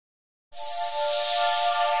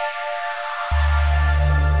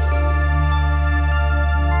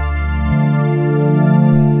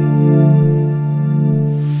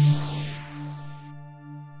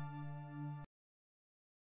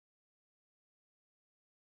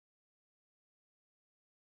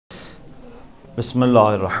بسم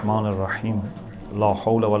الله الرحمن الرحيم لا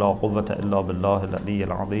حول ولا قوة إلا بالله العلي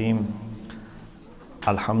العظيم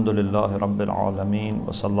الحمد لله رب العالمين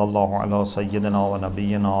وصلى الله على سيدنا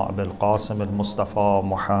ونبينا أبي القاسم المصطفى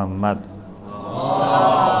محمد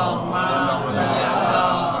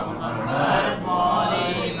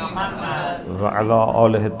وعلى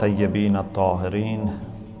آله الطيبين الطاهرين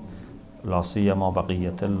لا سيما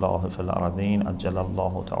بقية الله في الأرضين أجل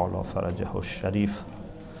الله تعالى فرجه الشريف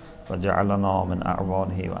وجعلنا من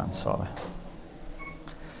أعوانه وأنصاره.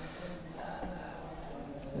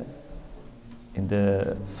 In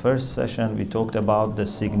the first session we talked about the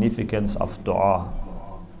significance of dua,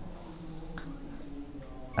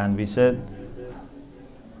 and we said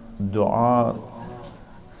dua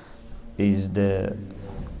is the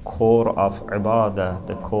core of ibadah,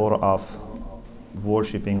 the core of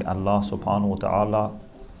worshipping Allah subhanahu wa ta'ala.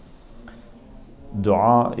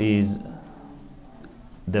 Dua is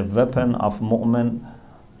the weapon of mu'min.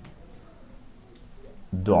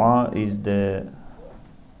 Dua is the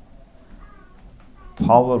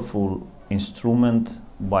powerful instrument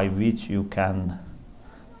by which you can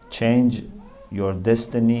change your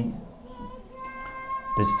destiny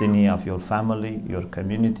of your family, your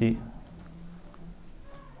community.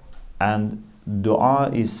 And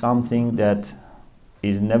dua is something that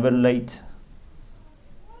is never late.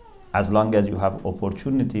 As long as you have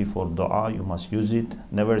opportunity for dua, you must use it.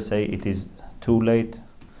 Never say it is too late,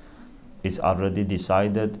 it's already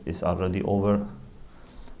decided, it's already over.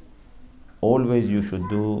 Always you should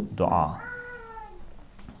do dua.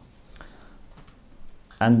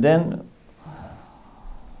 And then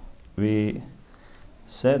we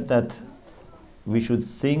said that we should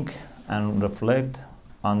think and reflect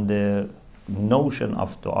on the notion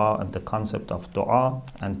of dua and the concept of dua,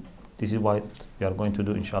 and this is what we are going to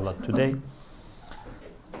do inshallah today.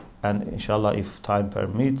 And inshallah, if time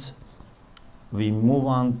permits, we move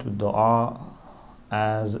on to dua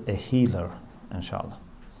as a healer, inshallah.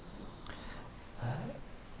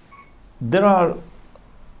 There are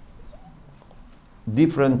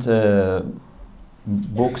different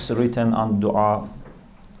books written on dua.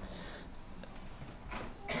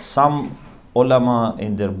 Some ulama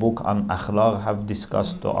in their book on akhlaq have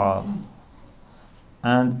discussed dua,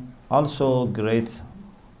 and also great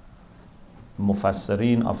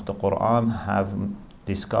mufassirin of the Quran have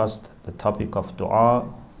discussed the topic of dua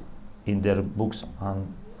in their books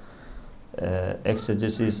on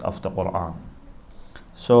exegesis of the Quran.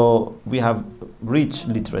 So we have rich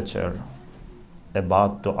literature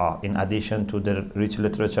about dua, in addition to the rich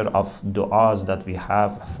literature of du'as that we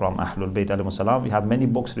have from Ahlul Bayt alayhimus salam. We have many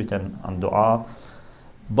books written on dua,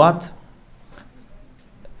 but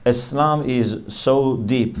Islam is so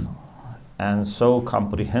deep and so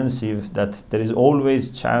comprehensive that there is always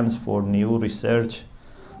chance for new research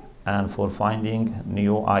and for finding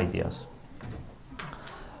new ideas.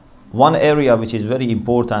 One area which is very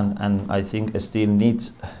important and I think still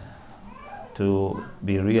needs to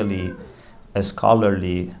be really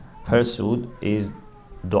scholarly pursued is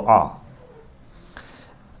dua.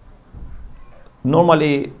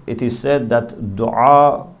 Normally it is said that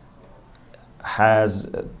dua has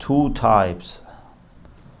two types.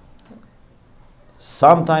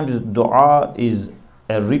 Sometimes dua is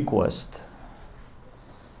a request.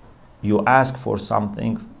 You ask for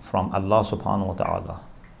something from Allah subhanahu wa ta'ala.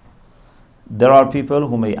 There are people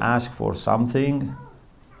who may ask for something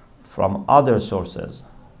from other sources.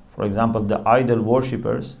 For example, the idol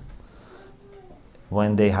worshippers,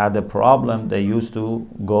 when they had a problem, they used to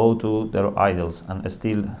go to their idols, and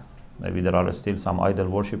still, maybe there are still some idol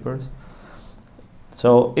worshippers.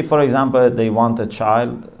 So if, for example, they want a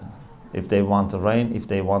child, if they want rain, if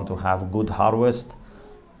they want to have good harvest,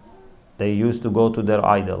 they used to go to their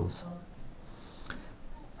idols.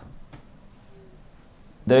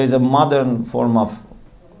 There is a modern form of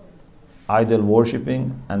idol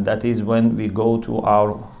worshipping, and that is when we go to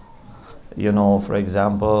our, for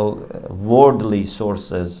example, worldly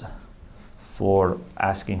sources for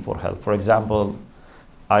asking for help. For example,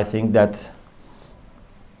 I think that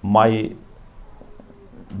my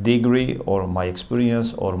degree or my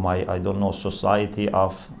experience or my, society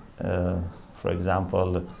of, for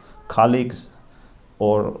example, colleagues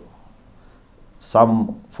or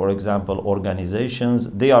some, for example, organizations,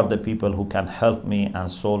 they are the people who can help me and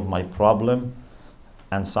solve my problem,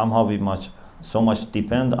 and somehow we so much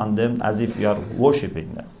depend on them as if we are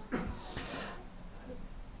worshipping them.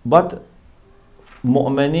 But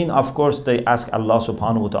mu'mineen, of course, they ask Allah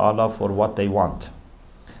subhanahu wa ta'ala for what they want.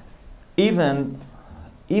 Even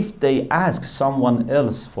if they ask someone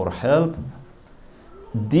else for help,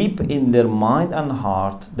 deep in their mind and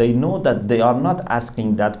heart, they know that they are not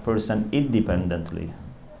asking that person independently.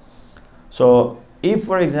 So if,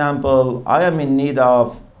 for example, I am in need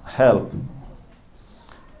of help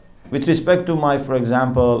with respect to my, for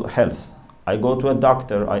example, health, I go to a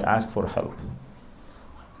doctor, I ask for help.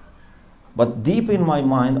 But deep in my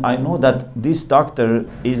mind, I know that this doctor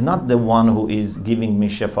is not the one who is giving me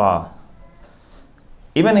shifa.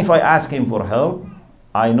 Even if I ask him for help,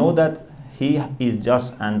 I know that he is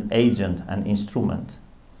just an agent, an instrument.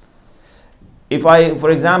 If I, for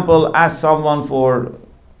example, ask someone for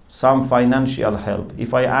some financial help,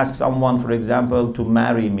 if I ask someone, for example, to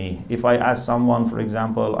marry me, if I ask someone, for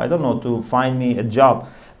example, I don't know, to find me a job,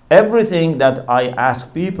 everything that I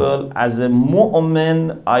ask people, as a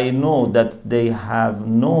mu'min, I know that they have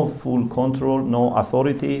no full control, no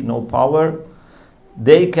authority, no power.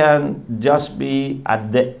 They can just be,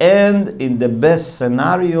 at the end, in the best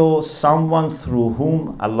scenario, someone through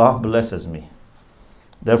whom Allah blesses me.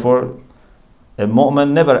 Therefore, a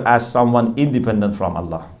mu'min never asks someone independent from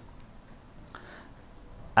Allah.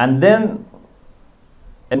 And then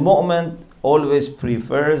a mu'min always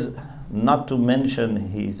prefers not to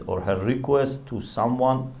mention his or her request to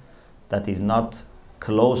someone that is not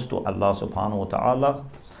close to Allah subhanahu wa ta'ala.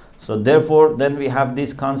 So therefore, then we have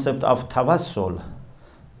this concept of tawassul,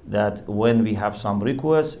 that when we have some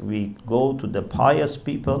request, we go to the pious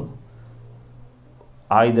people,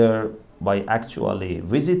 either by actually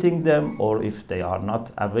visiting them, or if they are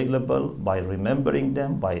not available, by remembering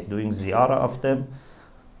them, by doing ziyarah of them.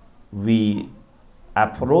 We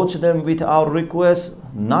approach them with our request,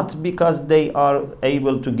 not because they are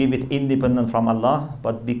able to give it independent from Allah,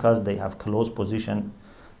 but because they have close position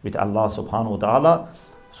with Allah subhanahu wa ta'ala.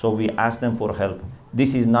 So we ask them for help.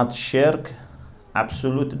 This is not shirk,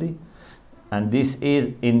 absolutely. And this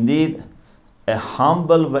is indeed a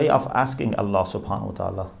humble way of asking Allah subhanahu wa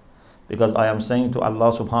ta'ala. Because I am saying to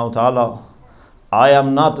Allah subhanahu wa ta'ala, I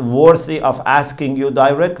am not worthy of asking you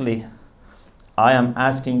directly. I am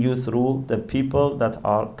asking you through the people that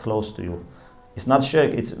are close to you. It's not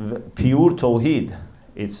shirk, it's pure tawheed.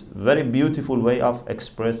 It's very beautiful way of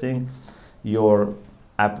expressing your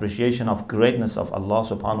appreciation of greatness of Allah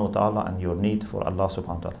subhanahu wa ta'ala and your need for Allah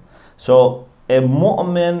subhanahu wa ta'ala. So a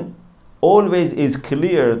mu'min always is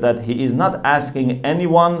clear that he is not asking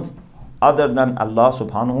anyone other than Allah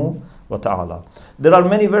subhanahu wa ta'ala. There are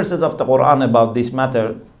many verses of the Quran about this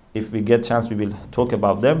matter. If we get chance, we will talk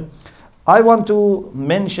about them. I want to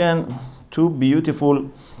mention two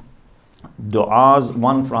beautiful du'as,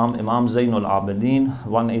 one from Imam Zainul Abidin,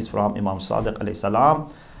 one is from Imam Sadiq alayhi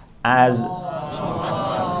salam,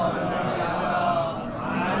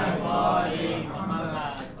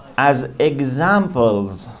 as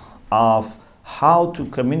examples of how to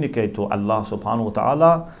communicate to Allah subhanahu wa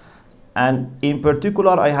ta'ala. And in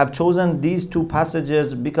particular, I have chosen these two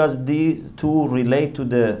passages because these two relate to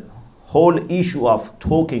the whole issue of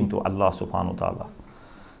talking to Allah subhanahu wa ta'ala.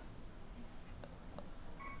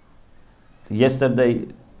 Yesterday,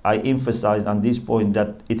 I emphasized on this point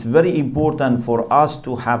that it's very important for us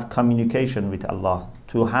to have communication with Allah,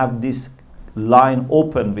 to have this line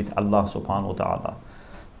open with Allah subhanahu wa ta'ala.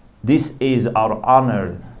 This is our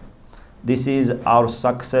honor. This is our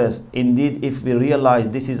success. Indeed, if we realize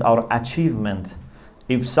this is our achievement,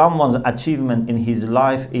 if someone's achievement in his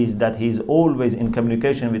life is that he's always in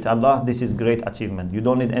communication with Allah, this is great achievement. You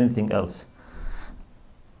don't need anything else.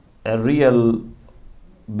 A real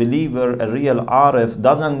believer, a real arif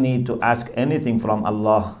doesn't need to ask anything from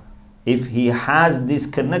Allah. If he has this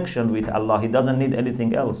connection with Allah, he doesn't need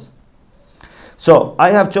anything else. So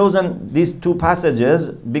I have chosen these two passages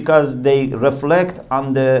because they reflect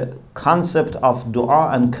on the concept of dua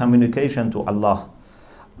and communication to Allah.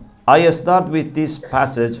 I start with this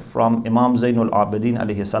passage from Imam Zainul Abidin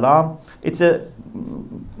alayhi salam. It's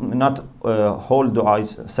not a whole dua,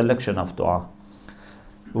 it's a selection of dua.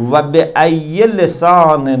 وَبِأَيِّ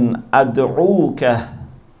لِسَانٍ أَدْعُوكَ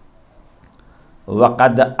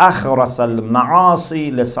وَقَدْ أَخْرَسَ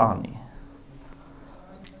الْمَعَاصِي لِسَانِي.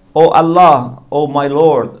 O Allah, O my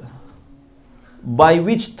Lord, by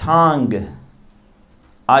which tongue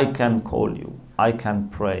I can call you, I can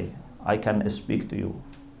pray, I can speak to you,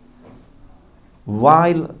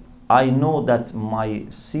 while I know that my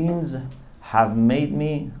sins have made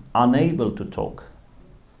me unable to talk.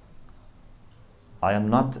 I am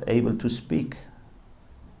not able to speak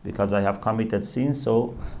because I have committed sins,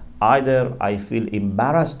 so either I feel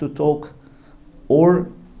embarrassed to talk, or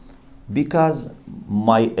because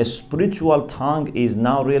my spiritual tongue is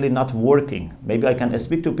now really not working. Maybe I can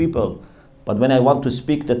speak to people, but when I want to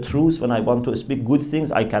speak the truth, when I want to speak good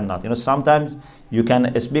things, I cannot. You know, sometimes you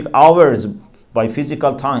can speak hours by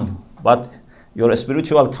physical tongue, but your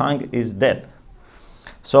spiritual tongue is dead.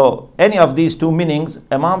 So any of these two meanings,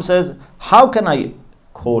 Imam says, how can I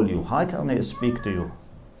call you? How can I speak to you?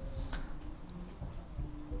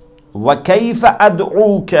 وَكَيْفَ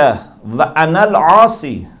أَدْعُوكَ وَأَنَا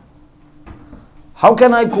الْعَاصِي. How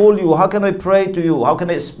can I call you? How can I pray to you? How can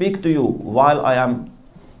I speak to you while I am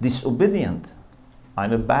disobedient?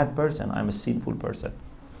 I'm a bad person. I'm a sinful person.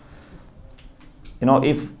 You know,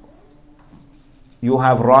 if you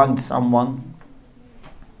have wronged someone,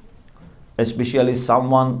 especially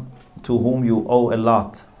someone to whom you owe a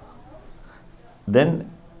lot, then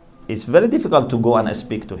it's very difficult to go and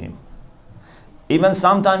speak to him. Even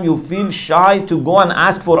sometimes you feel shy to go and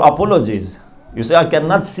ask for apologies. You say, I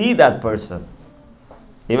cannot see that person.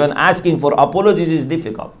 Even asking for apologies is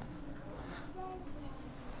difficult.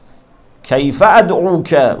 كَيْفَ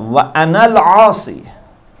أَدْعُوكَ وَأَنَا الْعَاصِي.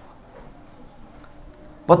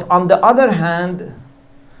 But on the other hand,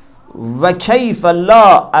 وَكَيْفَ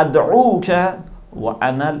لَا أَدْعُوكَ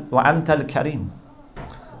وَأَنْتَ الْكَرِيمُ.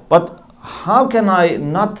 But how can I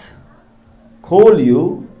not call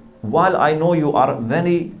you while I know you are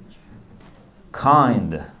very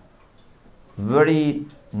kind, very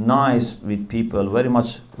nice with people, very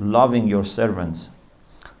much loving your servants?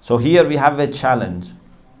 So here we have a challenge.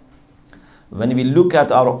 When we look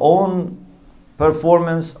at our own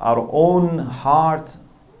performance, our own heart,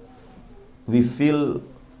 we feel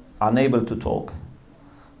unable to talk.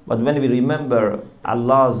 But when we remember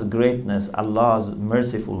Allah's greatness, Allah's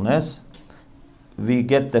mercifulness, we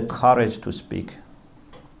get the courage to speak.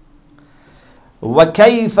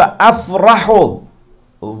 وَكَيْفَ أَفْرَحُ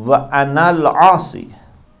وَأَنَا الْعَاصِي.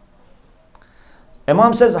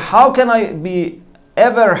 Imam says, how can I be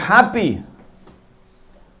ever happy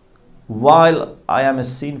while I am a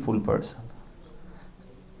sinful person?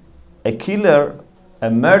 A killer, a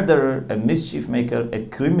murderer, a mischief maker, a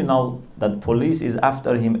criminal that police is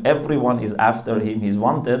after him, everyone is after him, he's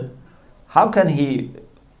wanted. How can he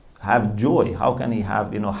have joy? How can he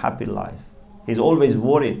have, happy life? He's always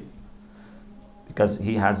worried because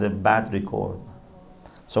he has a bad record.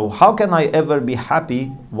 So how can I ever be happy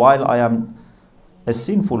while I am a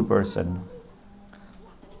sinful person?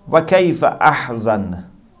 وَكَيْفَ أَحْزَنْ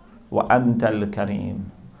وَأَنْتَ الْكَرِيمُ.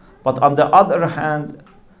 But on the other hand,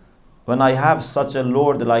 when I have such a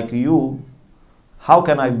Lord like you, how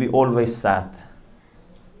can I be always sad?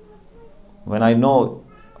 When I know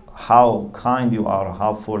how kind you are,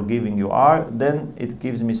 how forgiving you are, then it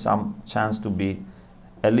gives me some chance to be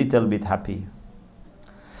a little bit happy.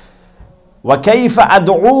 وَكَيْفَ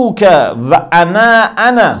أَدْعُوكَ وَأَنَا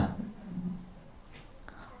أَنَا.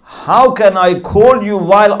 How can I call you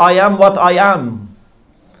while I am what I am?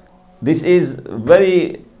 This is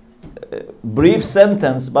very brief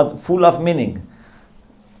sentence, but full of meaning.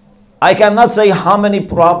 I cannot say how many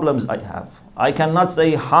problems I have. I cannot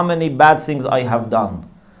say how many bad things I have done.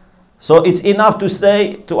 So it's enough to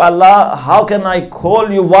say to Allah, how can I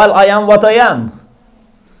call you while I am what I am?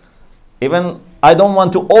 Even I don't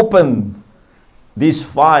want to open this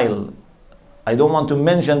file. I don't want to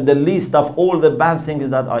mention the list of all the bad things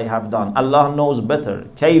that I have done. Allah knows better.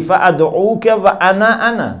 كَيْفَ أَدْعُوكَ وَأَنَا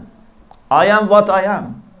أَنَا. I am what I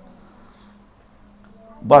am.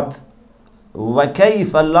 But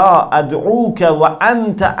وَكَيْفَ لَا أَدْعُوكَ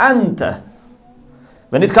وَأَنْتَ أَنْتَ.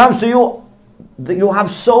 When it comes to you, you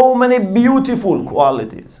have so many beautiful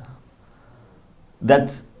qualities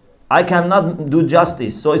that I cannot do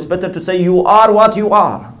justice. So it's better to say you are what you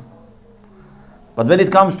are. But when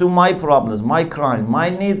it comes to my problems, my crime, my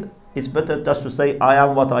need, it's better just to say I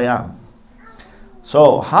am what I am.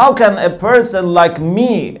 So how can a person like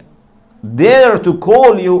me dare to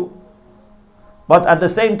call you, but at the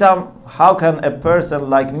same time, how can a person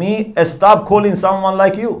like me stop calling someone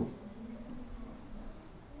like you?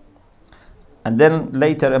 And then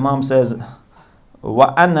later Imam says,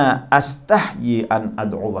 وَأَنَا أَسْتَحْيِي أَنْ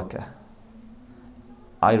أَدْعُوَكَ.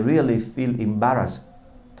 I really feel embarrassed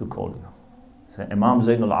to call you. So Imam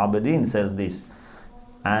Zainul Abidin says this.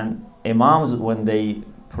 And Imams, when they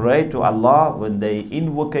pray to Allah, when they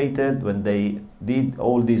invocated, when they did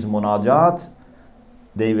all these munajat,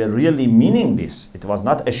 they were really meaning this. It was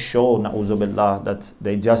not a show, na'uzu billah, that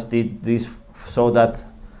they just did this so that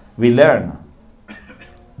we learn.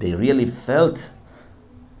 They really felt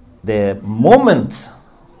the moment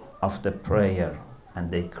of the prayer and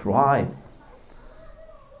they cried.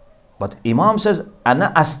 But Imam says,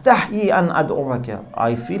 أَنَا أَسْتَحْيِي أَنْ أَدْعُوَكَ.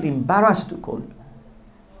 I feel embarrassed to call you.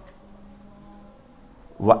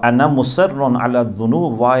 وَأَنَا مُصِرٌ عَلَى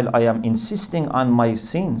الذُّنُوبِ. While I am insisting on my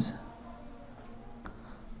sins.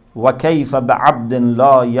 وَكَيْفَ بَعَبْدٍ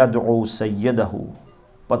لَا يَدْعُو سَيِّدَهُ.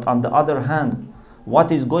 But on the other hand, what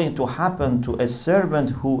is going to happen to a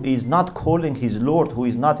servant who is not calling his Lord, who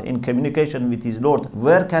is not in communication with his Lord?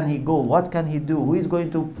 Where can he go? What can he do? Who is going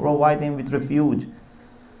to provide him with refuge?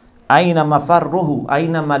 أين مفره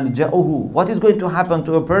أين ملجأه? What is going to happen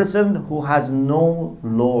to a person who has no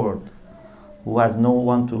Lord, who has no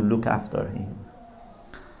one to look after him?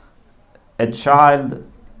 A child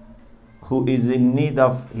who is in need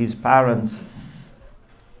of his parents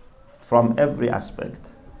from every aspect: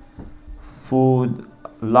 food,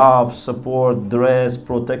 love, support, dress,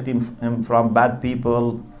 protecting him from bad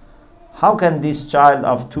people. How can this child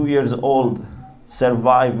of 2 years old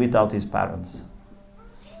survive without his parents?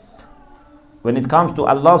 When it comes to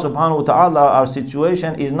Allah subhanahu wa ta'ala, our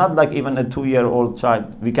situation is not like even a 2-year-old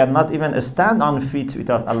child. We cannot even stand on feet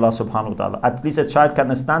without Allah subhanahu wa ta'ala. At least a child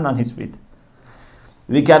can stand on his feet.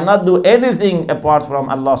 We cannot do anything apart from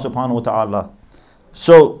Allah subhanahu wa ta'ala.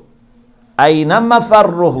 So, أَيْنَمَّ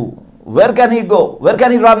فَرُّهُ, where can he go? Where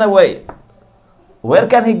can he run away? Where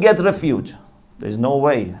can he get refuge? There is no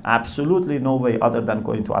way, absolutely no way other than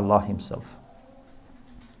going to Allah himself.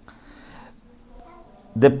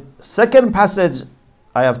 The second passage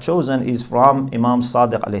I have chosen is from Imam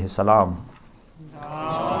Sadiq alayhi salam.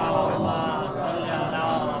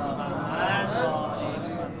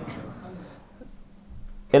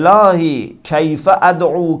 إلهي كيف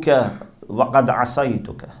أدعوك وقد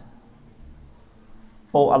عصيتك.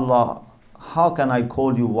 Oh Allah, how can I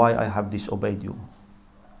call you why I have disobeyed you?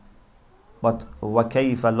 But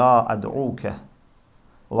وكيف لا أدعوك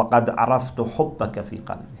وقد عرفت حبك في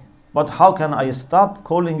قلبي. But how can I stop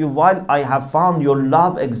calling you while I have found your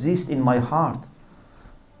love exists in my heart?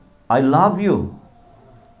 I love you.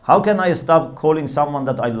 How can I stop calling someone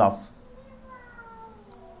that I love?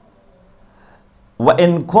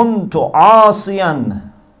 وَإِن كُنْتُ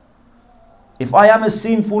عَاصِيًا, if I am a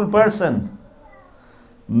sinful person,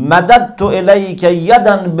 مَدَدْتُ إِلَيْكَ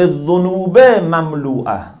يَدًا بِالذُّنُوبِ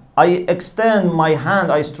مَمْلُوءَةً, I extend my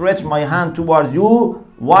hand, I stretch my hand towards you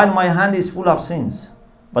while my hand is full of sins.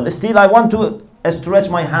 But still I want to stretch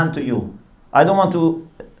my hand to you. I don't want to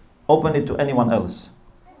open it to anyone else.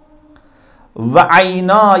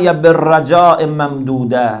 وَعَيْنَايَ بِالرَّجَاءِ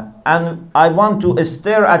مَمْدُودًا, and I want to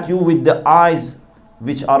stare at you with the eyes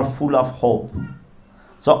which are full of hope.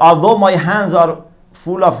 So although my hands are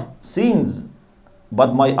full of sins,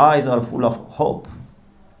 but my eyes are full of hope.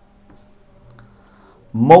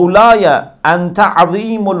 Mawlaya anta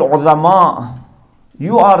azimul uzama,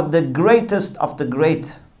 you are the greatest of the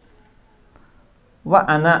great. Wa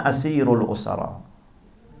ana asirul usara,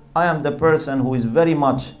 I am the person who is very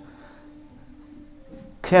much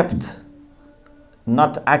kept,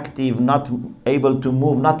 not active, not able to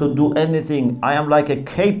move, not to do anything. I am like a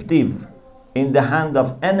captive in the hand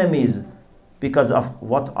of enemies because of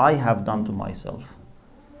what I have done to myself.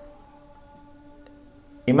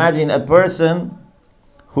 Imagine a person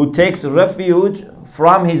who takes refuge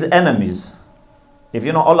from his enemies. If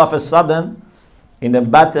you know, all of a sudden in a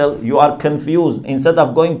battle you are confused, instead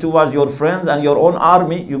of going towards your friends and your own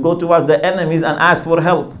army, you go towards the enemies and ask for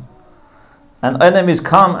help, and enemies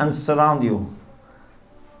come and surround you.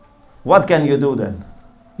 What can you do then?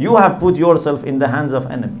 You have put yourself in the hands of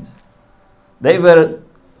enemies. They were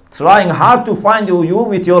trying hard to find you. You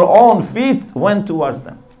with your own feet went towards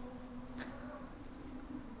them.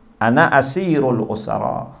 Ana asirul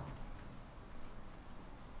usara,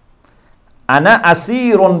 ana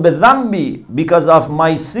asirun bidhambi, because of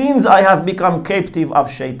my sins I have become captive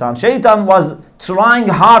of shaitan. Shaitan was trying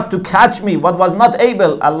hard to catch me, but was not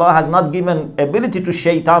able. Allah has not given ability to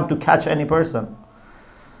shaitan to catch any person.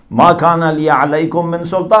 Ma kana li alaykum min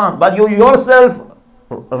sultan, but you yourself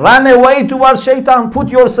ran away towards shaitan, put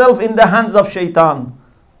yourself in the hands of shaitan.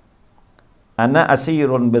 Ana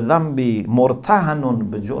asirun bidhambi murtahanun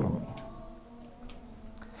bijurmi.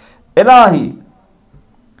 Ilahi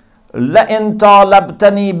la in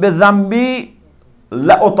talabtani bidhambi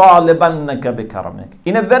la utalibannaka bikaramik.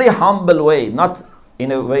 In a very humble way, not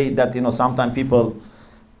in a way that, you know, sometimes people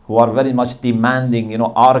who are very much demanding, you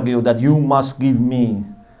know, argue that you must give me.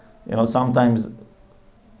 You know, sometimes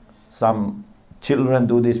some children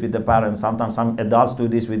do this with the parents, sometimes some adults do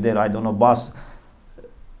this with their, I don't know, boss,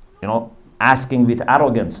 you know, asking with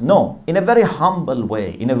arrogance. No, in a very humble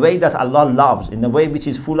way, in a way that Allah loves, in a way which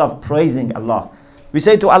is full of praising Allah. We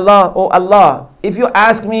say to Allah, oh Allah, if you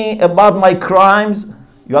ask me about my crimes,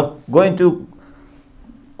 you are going to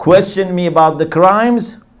question me about the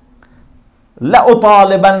crimes, la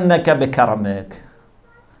utalibannaka bikaramik,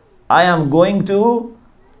 I am going to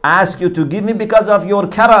ask you to give me because of your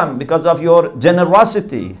karam, because of your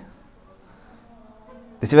generosity.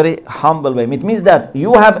 This is a very humble way. It means that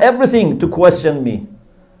you have everything to question me.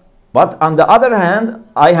 But on the other hand,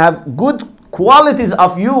 I have good qualities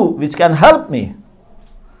of you which can help me.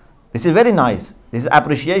 This is very nice. This is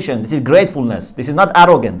appreciation. This is gratefulness. This is not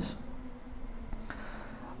arrogance.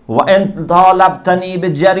 وَإِن طَالَبْتَنِي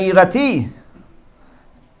بِجَرِيرَتِي.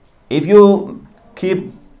 If you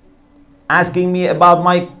keep asking me about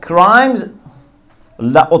my crimes,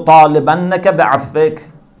 لَأُطَالِبَنَّكَ بِعَفْوِكَ.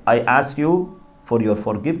 I ask you for your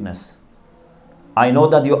forgiveness. I know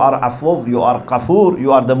that you are afuv, you are ghafur,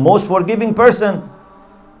 you are the most forgiving person.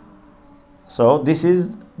 So this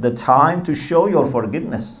is the time to show your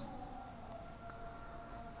forgiveness.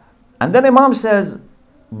 And then Imam says,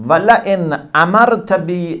 وَلَئِنْ أَمَرْتَ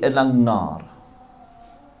بِي إِلَى النَّارِ.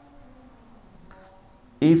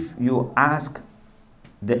 If you ask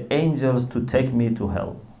the angels to take me to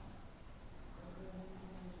hell.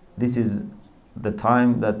 This is the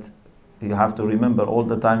time that you have to remember all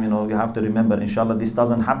the time, you have to remember, inshallah, this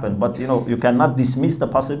doesn't happen. But, you cannot dismiss the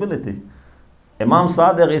possibility. Imam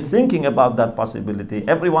Sadiq is thinking about that possibility.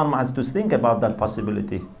 Everyone has to think about that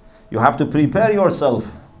possibility. You have to prepare yourself.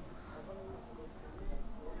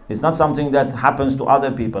 It's not something that happens to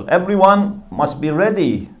other people. Everyone must be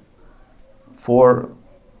ready for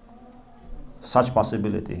such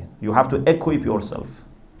possibility. You have to equip yourself.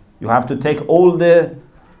 You have to take all the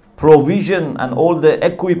provision and all the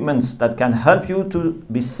equipments that can help you to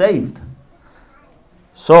be saved.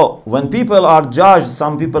 So when people are judged,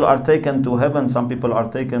 some people are taken to heaven, some people are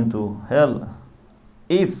taken to hell.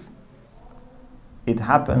 If it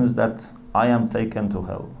happens that I am taken to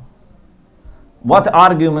hell, what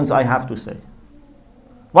arguments I have to say?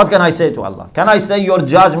 What can I say to Allah? Can I say your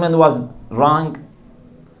judgment was wrong?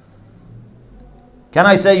 Can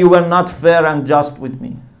I say you were not fair and just with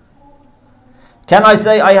me? Can I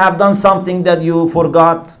say I have done something that you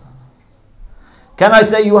forgot? Can I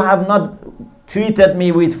say you have not treated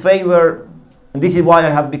me with favor and this is why I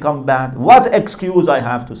have become bad? What excuse I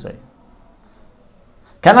have to say?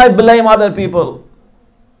 Can I blame other people?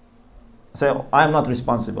 Say I am not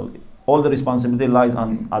responsible. All the responsibility lies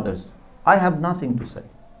on others. I have nothing to say.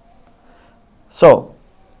 So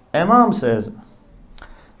Imam says,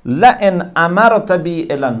 لَإِنْ أَمَرْتَ بِي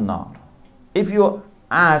إِلَى النَّارِ. If you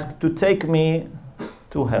ask to take me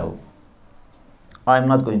to hell, I am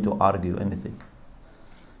not going to argue anything.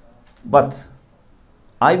 But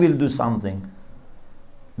I will do something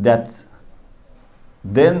that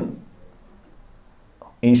then,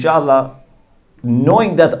 inshallah,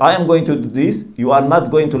 knowing that I am going to do this, you are not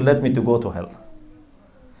going to let me to go to hell.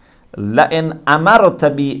 لَإِنْ أَمَرْتَ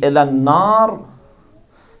بِي إِلَى النَّارِ.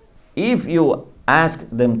 If you ask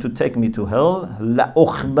them to take me to hell,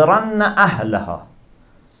 لَأُخْبِرَنَّ أَهْلَهَا.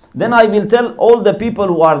 Then I will tell all the people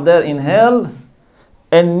who are there in hell,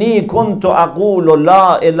 إِنِّي كُنْتُ أَقُولُ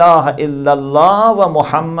لَا إِلَهَ إِلَّا اللَّهُ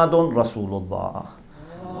وَمُحَمَّدٌ رَسُولُ اللَّهِ.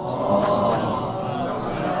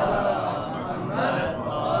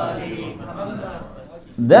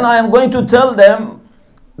 Then I am going to tell them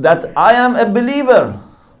that I am a believer.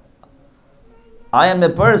 I am a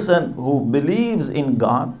person who believes in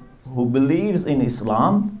God, who believes in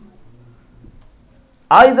Islam.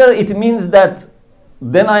 Either it means that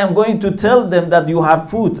then I am going to tell them that you have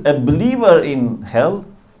put a believer in hell,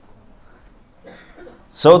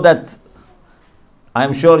 so that I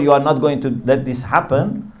am sure you are not going to let this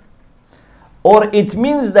happen. Or it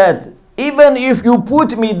means that even if you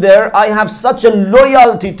put me there, I have such a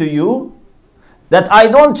loyalty to you that I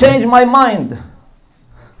don't change my mind.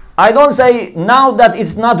 I don't say now that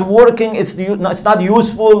it's not working, it's not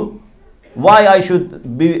useful, why I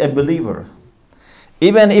should be a believer.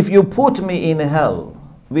 Even if you put me in hell,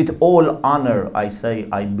 with all honor, I say,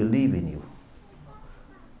 I believe in you.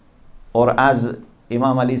 Or as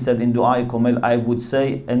Imam Ali said in Dua Kumel, I would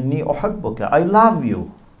say, Inni uhibbuka, I love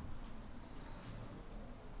you.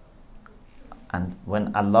 And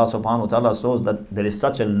when Allah subhanahu wa ta'ala shows that there is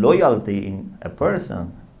such a loyalty in a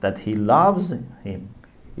person, that he loves him,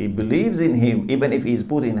 he believes in him, even if he is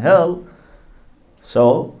put in hell,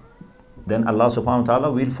 so then Allah subhanahu wa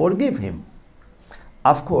ta'ala will forgive him.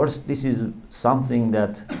 Of course, this is something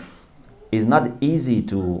that is not easy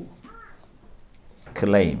to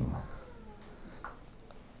claim.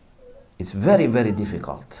 It's very, very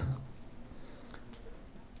difficult.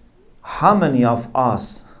 How many of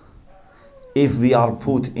us, if we are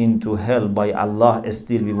put into hell by Allah,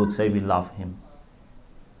 still we would say we love him?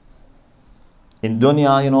 In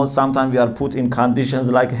dunya, sometimes we are put in conditions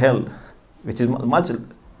like hell, which is much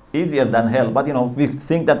easier than hell. But, we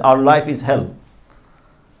think that our life is hell.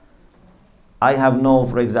 I have no,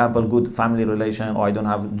 for example, good family relation, or I don't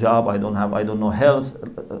have job, I don't know health,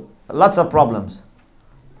 lots of problems.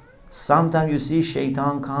 Sometimes you see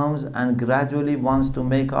shaitan comes and gradually wants to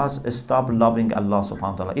make us stop loving Allah subhanahu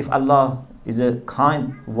wa ta'ala. If Allah is a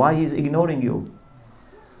kind, why He is ignoring you?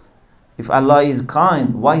 If Allah is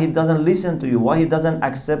kind, why He doesn't listen to you? Why He doesn't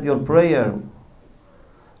accept your prayer?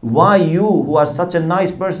 Why you, who are such a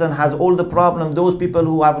nice person, has all the problem? Those people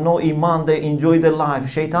who have no iman, they enjoy their life.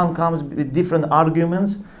 Shaitan comes with different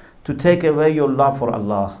arguments to take away your love for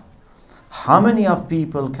Allah. How many of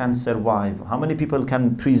people can survive? How many people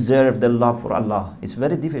can preserve their love for Allah? It's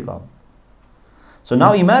very difficult. So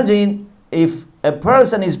now imagine if a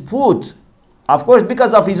person is put, of course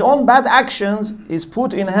because of his own bad actions, is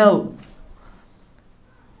put in hell.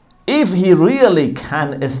 If he really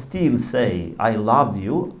can still say, I love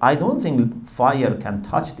you, I don't think fire can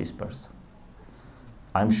touch this person.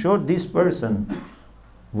 I'm sure this person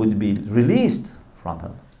would be released from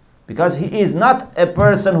hell. Because he is not a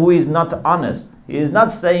person who is not honest. He is not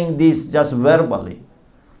saying this just verbally.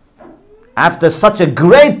 After such a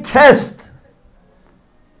great test,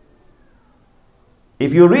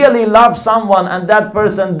 if you really love someone and that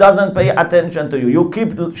person doesn't pay attention to you, you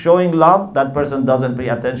keep showing love, that person doesn't pay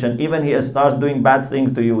attention, even he starts doing bad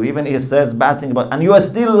things to you, even he says bad things about, and you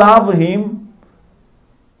still love him,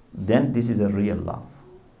 then this is a real love.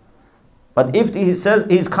 But if he says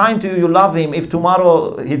he's kind to you, you love him, if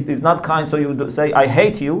tomorrow he is not kind, so you say, I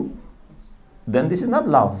hate you, then this is not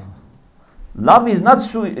love. Love is not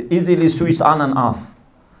easily switched on and off.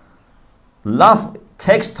 Love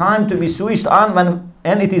takes time to be switched on,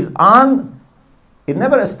 and it is on, it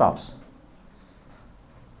never stops.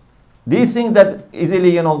 Do you think that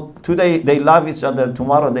easily, today they love each other,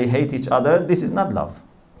 tomorrow they hate each other? This is not love.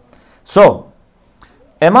 So,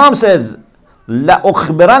 Imam says,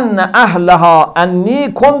 لَأُخْبِرَنَّ أَهْلَهَا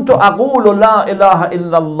أَنِّي كُنْتُ أَقُولُ لَا إِلَهَ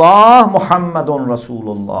إِلَّا اللَّهُ مُحَمَّدٌ رَسُولُ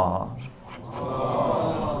اللَّهِ.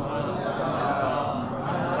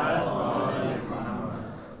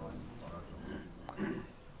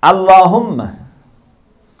 Allahumma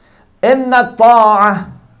inna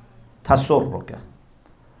ta'a tasurruka.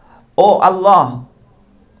 Oh Allah,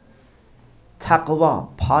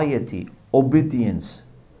 taqwa, piety, obedience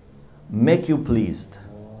make you pleased.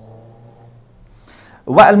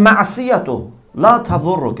 Wa al-ma'siyatu la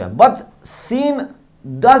tadurruka. But sin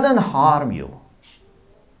doesn't harm you.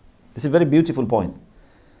 This is a very beautiful point.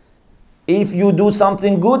 If you do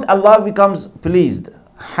something good, Allah becomes pleased,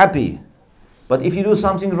 happy. But if you do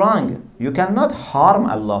something wrong, you cannot harm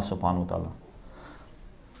Allah subhanahu wa ta'ala.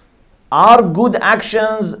 Our good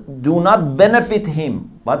actions do not benefit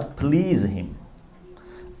Him, but please Him.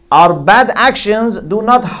 Our bad actions do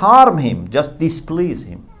not harm Him, just displease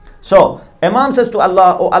Him. So, Imam says to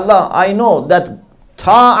Allah, oh Allah, I know that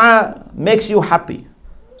ta'ah makes you happy.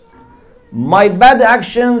 My bad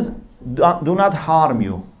actions do not harm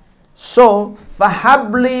you. So,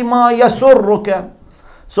 فَحَبْ لِي مَا يَسُرُّكَ.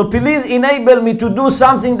 So please enable me to do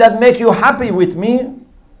something that makes you happy with me.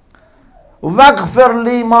 وَاغْفِرْ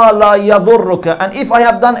لِي مَا لَا يَضُرُّكَ. And if I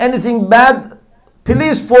have done anything bad,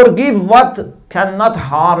 please forgive what cannot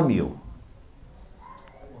harm you.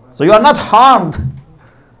 So you are not harmed.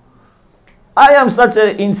 I am such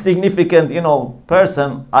an insignificant,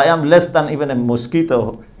 person. I am less than even a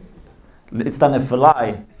mosquito, less than a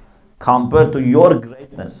fly, compared to your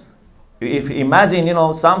greatness. If you imagine,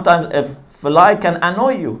 sometimes a fly can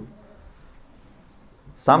annoy you.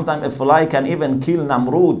 Sometimes a fly can even kill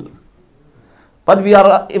Namrud. But we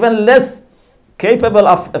are even less capable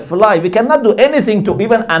of a fly. We cannot do anything to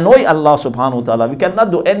even annoy Allah subhanahu wa ta'ala. We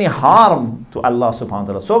cannot do any harm to Allah subhanahu wa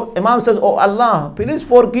ta'ala. So Imam says, oh Allah, please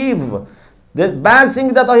forgive the bad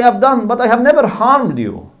thing that I have done, but I have never harmed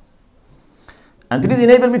you. And please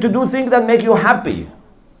enable me to do things that make you happy.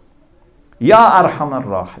 Ya Arhamar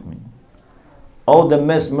Rahimin. Oh, the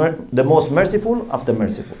most merciful of the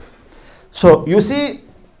merciful. So you see,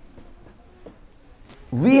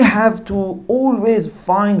 we have to always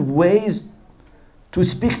find ways to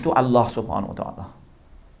speak to Allah subhanahu wa ta'ala.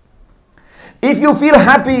 If you feel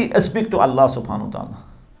happy, speak to Allah subhanahu wa ta'ala.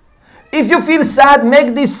 If you feel sad,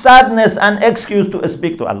 make this sadness an excuse to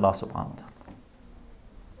speak to Allah subhanahu wa ta'ala.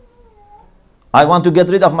 I want to get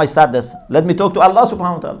rid of my sadness. Let me talk to Allah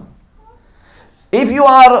subhanahu wa ta'ala. If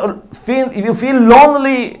you feel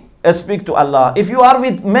lonely, speak to Allah. If you are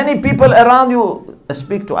with many people around you,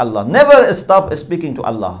 speak to Allah. Never stop speaking to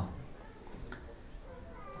Allah.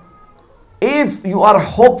 If you are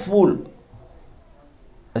hopeful,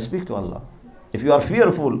 speak to Allah. If you are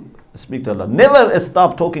fearful, speak to Allah. Never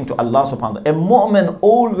stop talking to Allah subhanahu wa ta'ala. A mu'min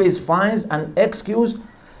always finds an excuse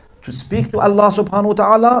to speak to Allah subhanahu wa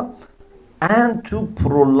ta'ala and to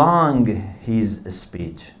prolong his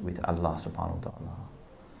speech with Allah subhanahu wa ta'ala.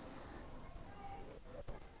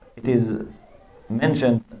 it is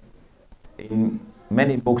mentioned in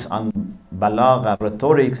many books on balagha,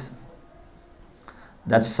 rhetorics,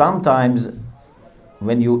 that sometimes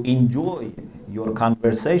when you enjoy your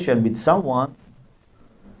conversation with someone,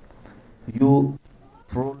 you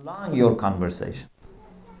prolong your conversation.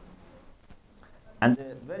 And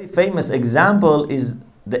the very famous example is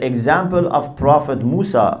the example of Prophet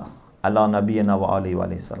Musa, ala nabiyina wa alayhi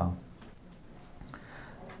wa salam.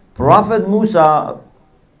 Prophet Musa,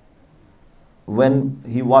 when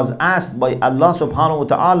he was asked by Allah subhanahu wa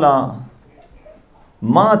ta'ala,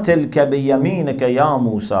 Ma tilka biyaminaka ya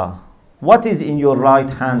Musa, what is in your right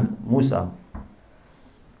hand, Musa?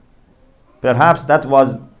 Perhaps that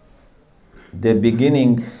was the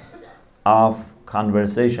beginning of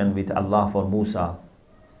conversation with Allah for Musa.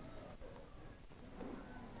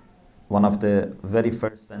 One of the very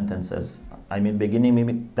first sentences, beginning,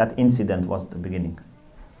 maybe that incident was the beginning.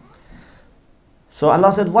 So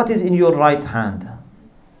Allah said, what is in your right hand?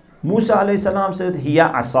 Musa alayhi salam said,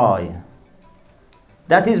 Hiya asai.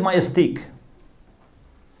 That is my stick.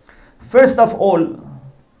 First of all,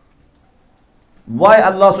 why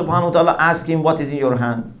Allah subhanahu wa ta'ala asked him, what is in your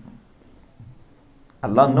hand?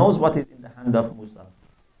 Allah knows what is in the hand of Musa.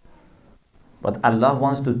 But Allah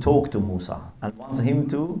wants to talk to Musa and wants him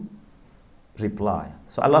to reply.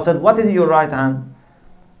 So Allah said, what is in your right hand?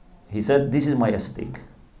 He said, this is my stick.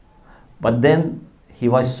 But then he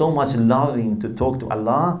was so much loving to talk to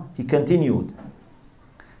Allah, he continued,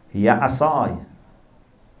 Ya asai,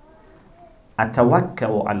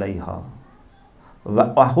 atawakkau alayha,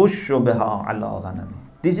 wa ahushu biha ala ghanami.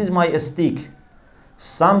 This is my stick.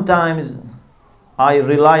 Sometimes I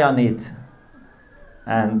rely on it.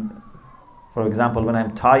 And for example, when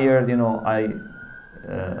I'm tired, I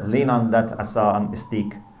lean on that asa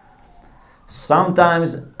stick.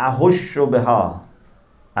 Sometimes ahushu biha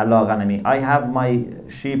ala ghanami. I have my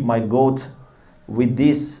sheep, my goat. With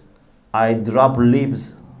this, I drop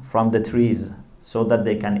leaves from the trees so that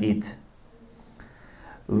they can eat.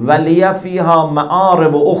 وَلِيَ فِيهَا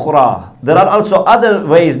مَآرِبُ أُخْرَى. There are also other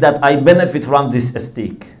ways that I benefit from this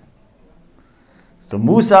stick. So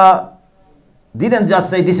Musa didn't just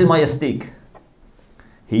say, this is my stick.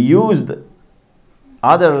 He used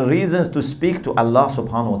other reasons to speak to Allah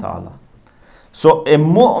subhanahu wa ta'ala. So a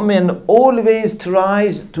mu'min always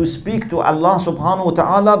tries to speak to Allah subhanahu wa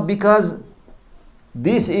ta'ala because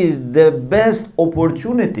this is the best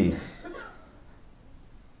opportunity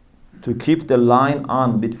to keep the line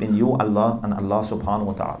on between you, Allah, and Allah subhanahu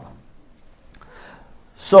wa ta'ala.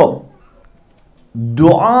 So,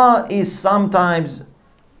 dua is sometimes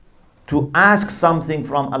to ask something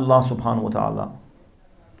from Allah subhanahu wa ta'ala.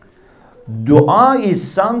 Dua is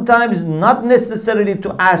sometimes not necessarily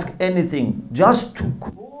to ask anything, just to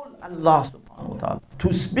call Allah subhanahu wa ta'ala,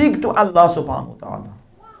 to speak to Allah subhanahu wa ta'ala.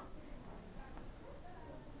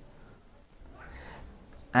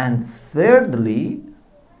 And thirdly,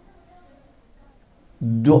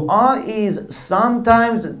 dua is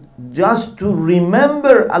sometimes just to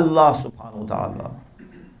remember Allah subhanahu wa ta'ala.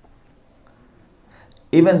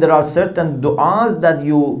 Even there are certain du'as that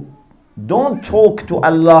you don't talk to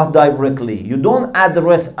Allah directly. You don't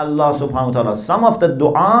address Allah subhanahu wa ta'ala. Some of the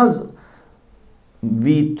du'as,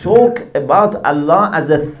 we talk about Allah as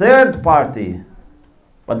a third party.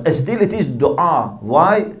 But still it is dua.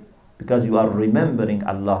 Why? Because you are remembering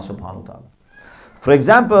Allah subhanahu wa ta'ala. For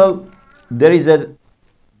example, there is a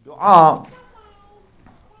dua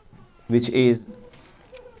which is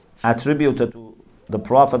attributed to the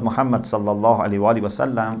Prophet Muhammad sallallahu alaihi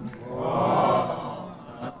wasallam.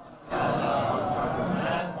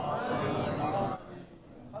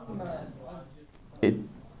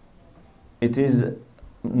 It is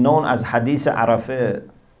known as Hadith Arafah.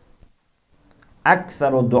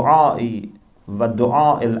 أكثر الدعاء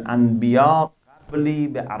ودعاء الأنبياء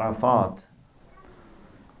قبلي بعرفات.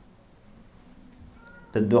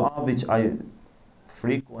 The dua which I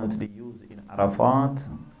frequently use in Arafat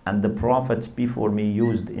and the prophets before me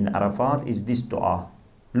used in Arafat is this dua.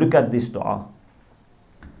 Look at this dua.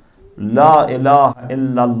 La ilaha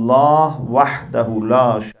illallah wahdahu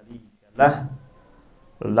la sharika lah,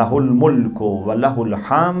 lahul mulku wa lahul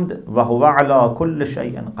hamd wa huwa ala kulli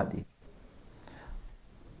shay'in qadir.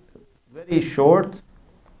 Very short,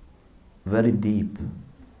 very deep.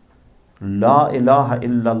 La ilaha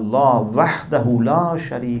illallah wahdahu la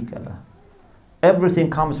sharika lah.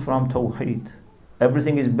 Everything comes from Tawheed.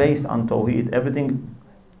 Everything is based on Tawheed. Everything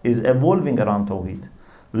is evolving around Tawheed.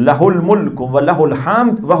 Lahul mulku wa lahul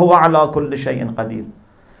hamd wa huwa ala kulli shay'in qadir.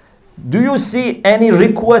 Do you see any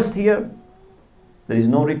request here? There is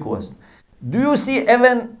no request. Do you see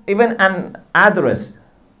even an address?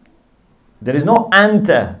 There is no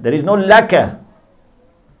anta, there is no laka.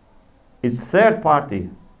 It's third party.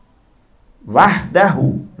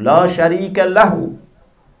 Wahdahu la sharika lahu.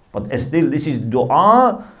 But still this is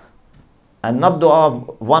dua, and not dua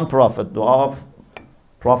of one prophet, dua of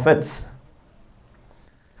prophets.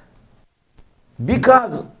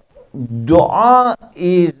 Because dua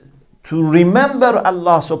is to remember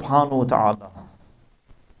Allah subhanahu wa ta'ala.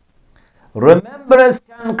 Remembrance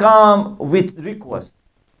can come with request.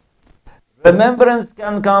 Remembrance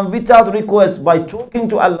can come without request by talking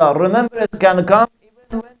to Allah. Remembrance can come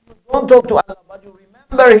even when you don't talk to Allah, but you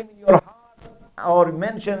remember Him in your heart or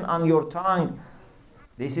mention on your tongue.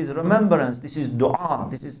 This is remembrance. This is dua.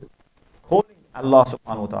 This is calling Allah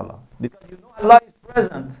subhanahu wa ta'ala. Because you know Allah is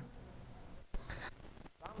present.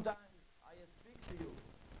 Sometimes I speak to you.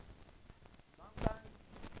 Sometimes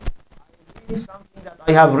I read something that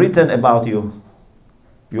I have written about you.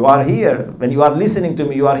 You are here. When you are listening to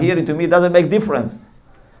me, you are hearing to me. It doesn't make difference.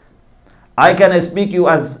 I can speak you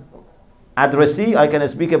as addressee. I can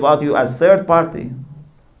speak about you as third party.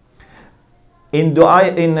 In dua,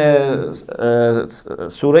 in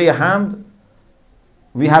Surah Hamd,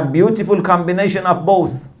 we have beautiful combination of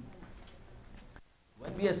both.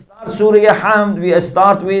 When we start Surah Hamd, we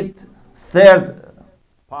start with third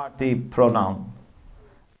party pronoun.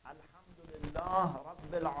 Alhamdulillah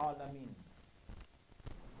Rabbil Alameen.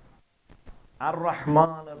 Ar-Rahman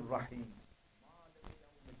Ar-Rahim.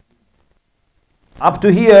 Up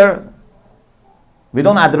to here, we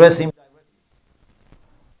don't address Him directly.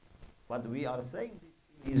 But we are saying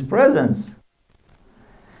this in His presence.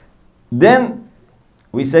 Then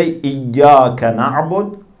we say, Iyyaka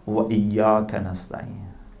na'bud wa iyyaka nasta'in.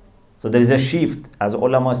 So there is a shift. As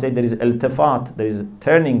ulama say, there is iltifat. There is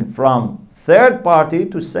turning from third party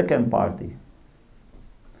to second party.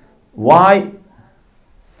 Why?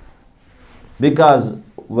 Because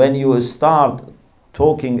when you start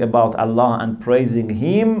talking about Allah and praising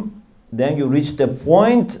Him, then you reach the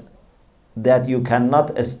point that you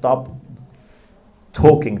cannot stop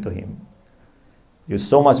talking to Him. You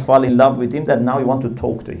so much fall in love with Him that now you want to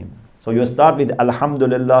talk to Him. So you start with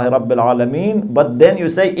Alhamdulillah Rabbil Alameen, but then you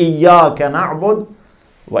say Iyyaka na'bud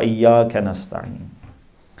wa iyyaka nasta'in.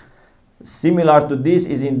 Similar to this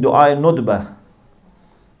is in Dua Nudbah.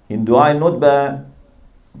 In Dua Nudbah,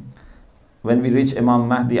 when we reach Imam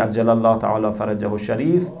Mahdi Ajjalallahu Ta'ala Farajahu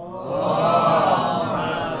Sharif,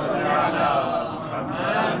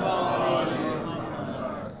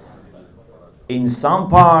 in some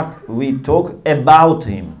part we talk about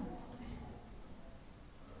him.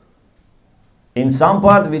 In some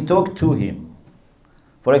part we talk to him.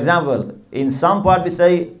 For example, in some part we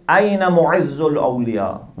say, Aina mu'izzul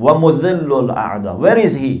awliya wa mudhillul a'da. Where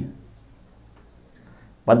is he?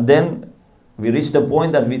 But then we reach the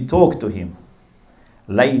point that we talk to him.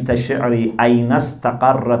 Layta shi'ri ayna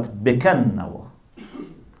istaqarrat bikannawa.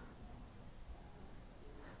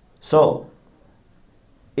 So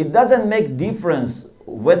it doesn't make difference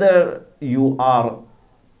whether you are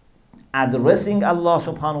addressing Allah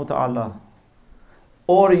subhanahu wa ta'ala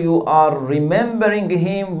or you are remembering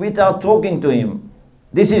Him without talking to Him.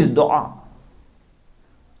 This is dua.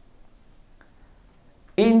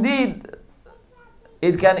 Indeed,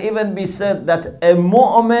 it can even be said that a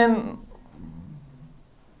mu'min,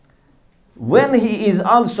 when he is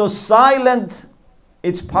also silent,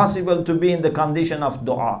 it's possible to be in the condition of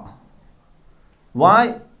dua.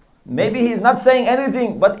 Why? Maybe he's not saying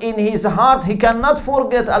anything, but in his heart he cannot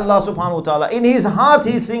forget Allah subhanahu wa ta'ala. In his heart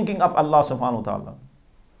he's thinking of Allah subhanahu wa ta'ala.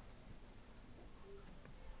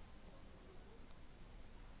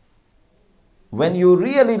 When you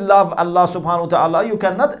really love Allah subhanahu wa ta'ala, you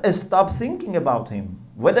cannot stop thinking about Him,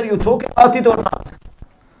 whether you talk about it or not.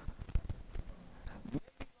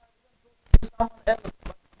 Someone else,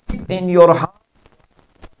 but in your heart,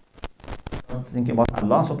 thinking about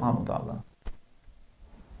Allah subhanahu wa ta'ala.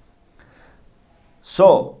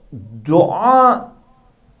 So, dua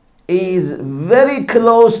is very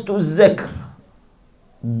close to zikr.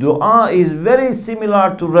 Dua is very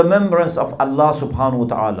similar to remembrance of Allah subhanahu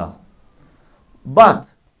wa ta'ala. But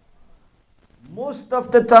most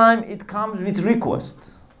of the time it comes with request.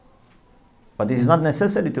 But it is not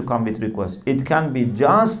necessary to come with request. It can be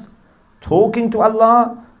just talking to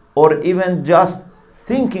Allah or even just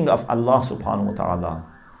thinking of Allah subhanahu wa ta'ala.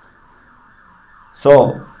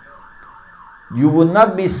 So you would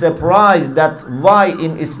not be surprised that why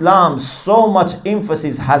in Islam so much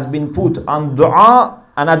emphasis has been put on dua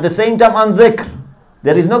and at the same time on dhikr.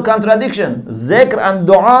 There is no contradiction. Dhikr and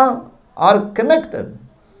dua are connected.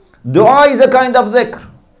 Dua is a kind of dhikr,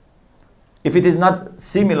 if it is not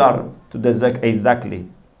similar to the dhikr exactly.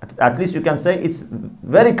 At least you can say it's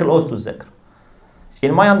very close to zikr.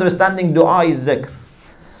 In my understanding, dua is zikr.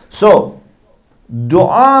 So,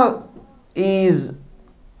 dua is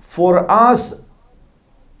for us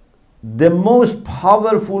the most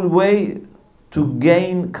powerful way to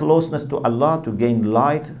gain closeness to Allah, to gain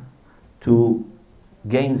light, to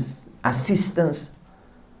gain assistance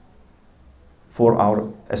for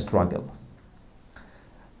our struggle.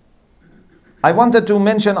 I wanted to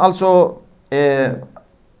mention also a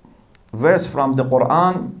verse from the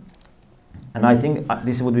Quran, and I think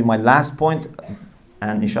this would be my last point,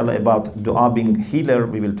 and inshallah about dua being healer,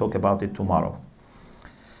 we will talk about it tomorrow.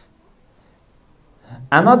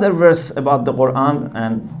 Another verse about the Quran,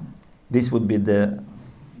 and this would be the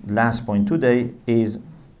last point today, is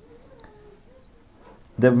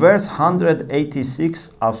the verse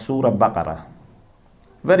 186 of Surah Baqarah.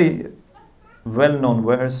 Very well-known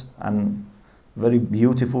verse and very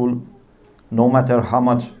beautiful. No matter how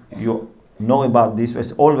much you know about this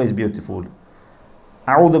verse, always beautiful.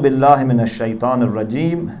 أعوذ بالله من الشيطان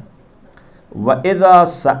الرجيم وإذا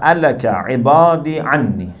سألك عبادي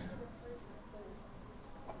عني.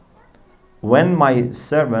 When my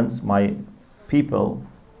servants, my people,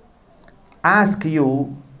 ask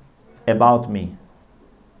you about me.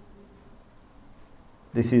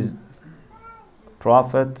 This is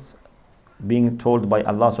prophets being told by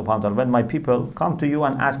Allah subhanahu wa ta'ala, when my people come to you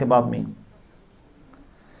and ask about me.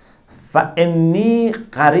 فَإِنِّي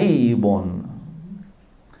قَرِيبٌ.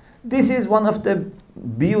 This is one of the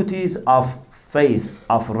beauties of faith,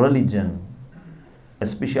 of religion,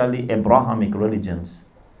 especially Abrahamic religions,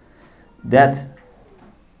 that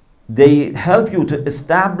they help you to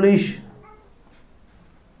establish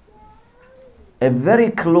a very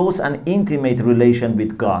close and intimate relation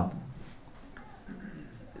with God.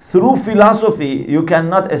 Through philosophy, you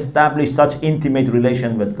cannot establish such intimate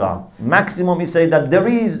relation with God. Maximum is say that there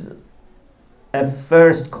is a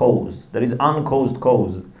first cause, there is uncaused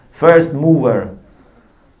cause, first mover.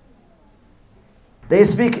 They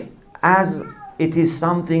speak as it is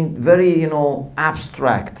something very,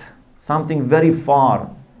 abstract, something very far.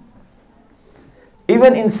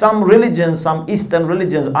 Even in some religions, some Eastern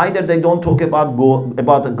religions, either they don't talk about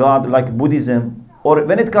God like Buddhism, or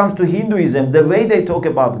when it comes to Hinduism, the way they talk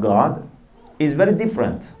about God is very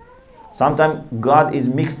different. Sometimes God is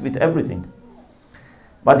mixed with everything.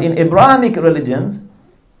 But in Abrahamic religions,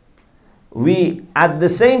 we at the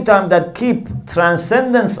same time that keep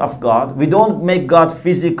transcendence of God, we don't make God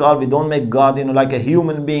physical, we don't make God like a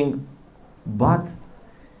human being, but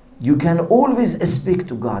you can always speak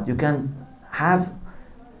to God. You can have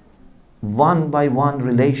one by one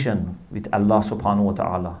relation with Allah subhanahu wa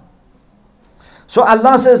ta'ala. So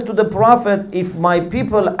Allah says to the Prophet, if my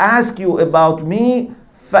people ask you about me,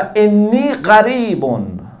 فَإِنِّي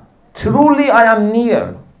قَرِيبٌ. Truly I am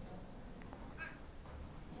near.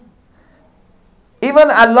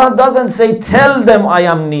 Even Allah doesn't say, tell them I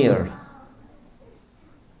am near.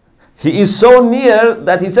 He is so near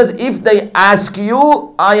that He says, if they ask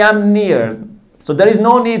you, I am near. So there is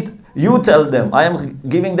no need you tell them. I am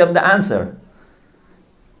giving them the answer.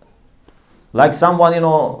 Like someone,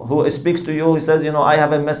 who speaks to you, he says, I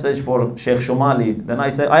have a message for Sheikh Shomali. Then I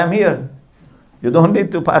say, I am here. You don't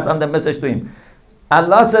need to pass on the message to him.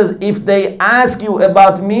 Allah says, if they ask you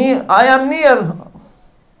about me, I am near.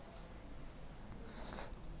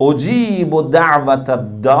 أُجِيبُ دَعْوَةَ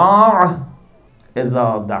الدَّاعِ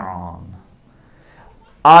إِذَا دَعَانِ.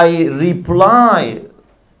 I reply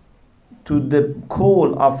to the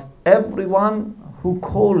call of everyone who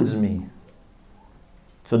calls me.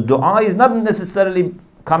 So dua is not necessarily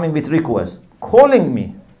coming with request, calling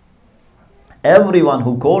me. Everyone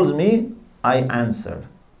who calls me, I answer.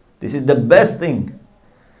 This is the best thing.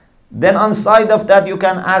 Then on side of that you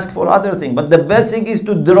can ask for other things, but the best thing is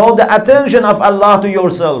to draw the attention of Allah to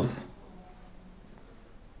yourself.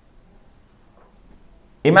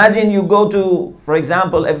 Imagine you go to, for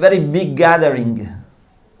example, a very big gathering.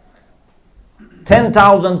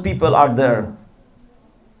 10,000 people are there.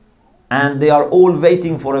 And they are all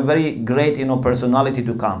waiting for a very great, personality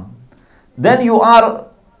to come. Then you are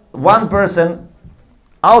one person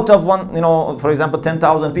out of one, for example,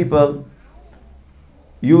 10,000 people.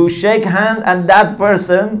 You shake hand and that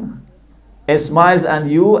person smiles at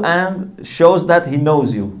you and shows that he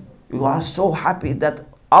knows you. You are so happy that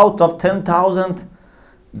out of 10,000,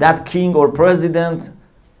 that king or president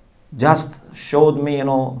just showed me,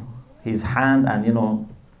 his hand and,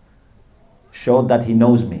 showed that he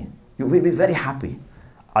knows me. You will be very happy.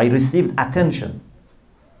 I received attention.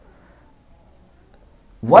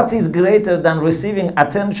 What is greater than receiving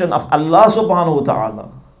attention of Allah subhanahu wa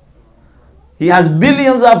ta'ala? He has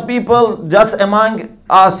billions of people just among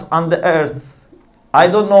us on the earth. I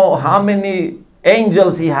don't know how many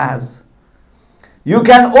angels he has. You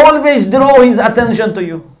can always draw his attention to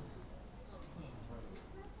you.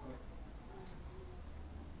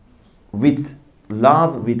 With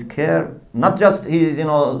love, with care. Not just he,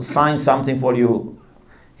 signs something for you.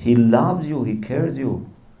 He loves you, he cares you.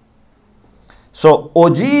 So,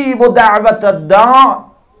 أجيب دعوة الداع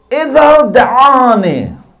إذا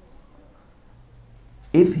دعاني.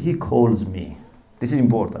 If he calls me. This is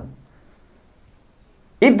important.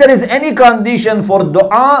 If there is any condition for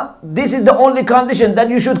dua, this is the only condition, that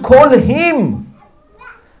you should call him.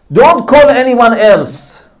 Don't call anyone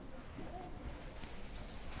else.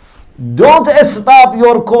 Don't stop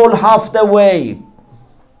your call half the way.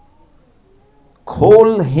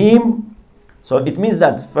 Call him. So it means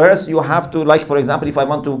that first you have to, like for example, if I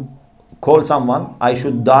want to call someone, I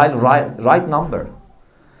should dial right number.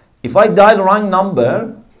 If I dial wrong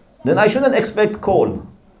number, then I shouldn't expect call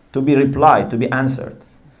to be replied, to be answered.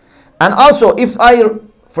 And also, if I,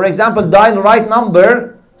 for example, dial right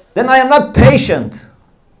number, then I am not patient.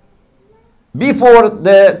 Before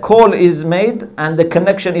the call is made and the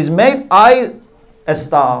connection is made, I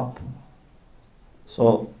stop.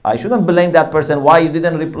 So I shouldn't blame that person why you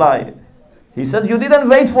didn't reply. He said, you didn't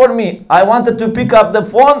wait for me. I wanted to pick up the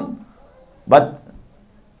phone, but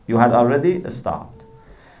you had already stopped.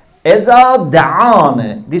 إذا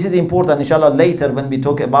دعان. This is important, inshallah, later when we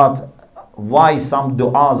talk about why some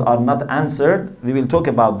du'as are not answered. We will talk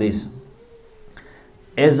about this.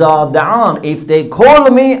 إذا دعان. If they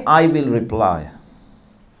call me, I will reply.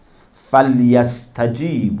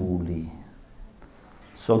 فَلْيَسْتَجِيبُوا لِي.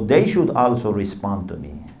 So they should also respond to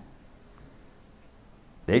me.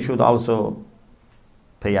 They should also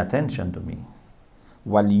pay attention to me.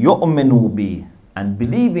 وَلْيُؤْمِنُوا بِي. And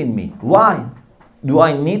believe in me. Why? Do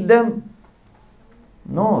I need them?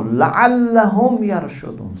 No. لَعَلَّهُمْ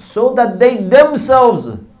يَرْشُدُونَ. So that they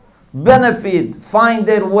themselves benefit, find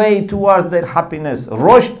their way towards their happiness.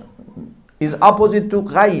 Rushd is opposite to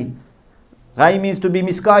ghai. Ghai means to be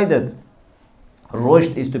misguided.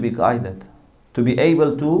 Rushd is to be guided. To be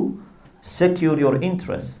able to secure your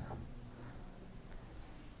interests.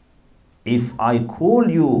 If I call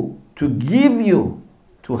you to give you,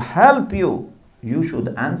 to help you, you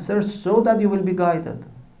should answer so that you will be guided.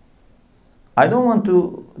 I don't want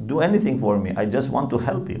to do anything for me. I just want to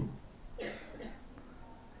help you.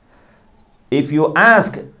 If you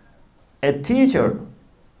ask a teacher,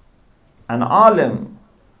 an alim,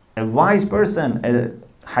 a wise person, a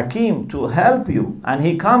hakim to help you, and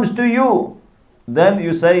he comes to you, then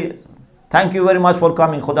you say, thank you very much for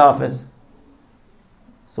coming, Khuda Hafiz.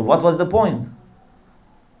 So what was the point?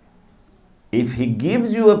 If he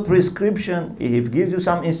gives you a prescription, if he gives you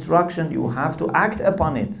some instruction, you have to act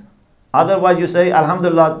upon it. Otherwise you say,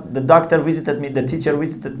 Alhamdulillah, the doctor visited me, the teacher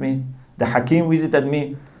visited me, the hakim visited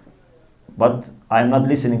me, but I am not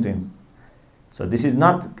listening to him. So this is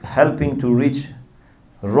not helping to reach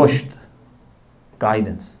rushd,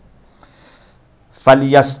 guidance.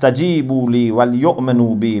 فَلْيَسْتَجِيبُوا لِي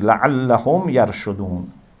وَلْيُؤْمِنُوا بِي لَعَلَّهُمْ يَرْشُدُونَ.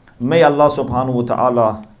 May Allah subhanahu wa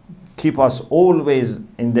ta'ala keep us always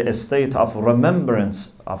in the state of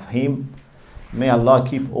remembrance of Him. May Allah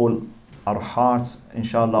keep all our hearts,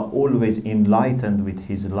 inshallah, always enlightened with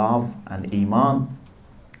His love and iman.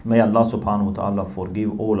 May Allah subhanahu wa ta'ala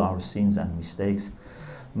forgive all our sins and mistakes.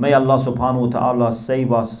 May Allah subhanahu wa ta'ala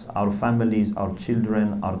save us, our families, our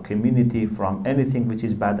children, our community from anything which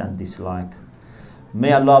is bad and disliked.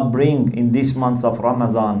 May Allah bring in this month of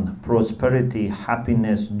Ramadan prosperity,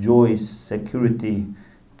 happiness, joy, security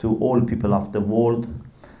to all people of the world.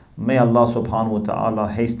 May Allah subhanahu wa ta'ala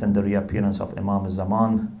hasten the reappearance of Imam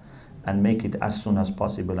Zaman and make it as soon as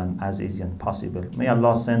possible and as easy as possible. May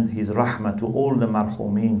Allah send His rahmah to all the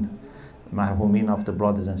marhumin of the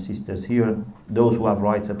brothers and sisters here, those who have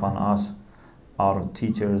rights upon us, our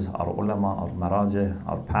teachers, our ulama, our maraja,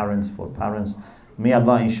 our parents, for parents. May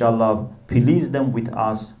Allah inshallah please them with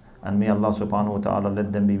us, and may Allah subhanahu wa ta'ala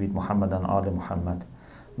let them be with Muhammad and Ali Muhammad.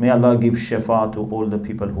 May Allah give shifa to all the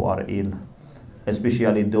people who are ill,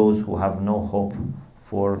 especially those who have no hope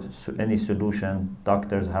for any solution.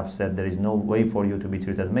 Doctors have said there is no way for you to be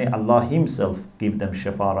treated. May Allah Himself give them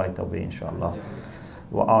shifa right away inshallah.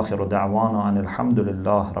 Wa akhiru da'wana anil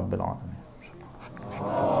hamdulillah rabbil alamin.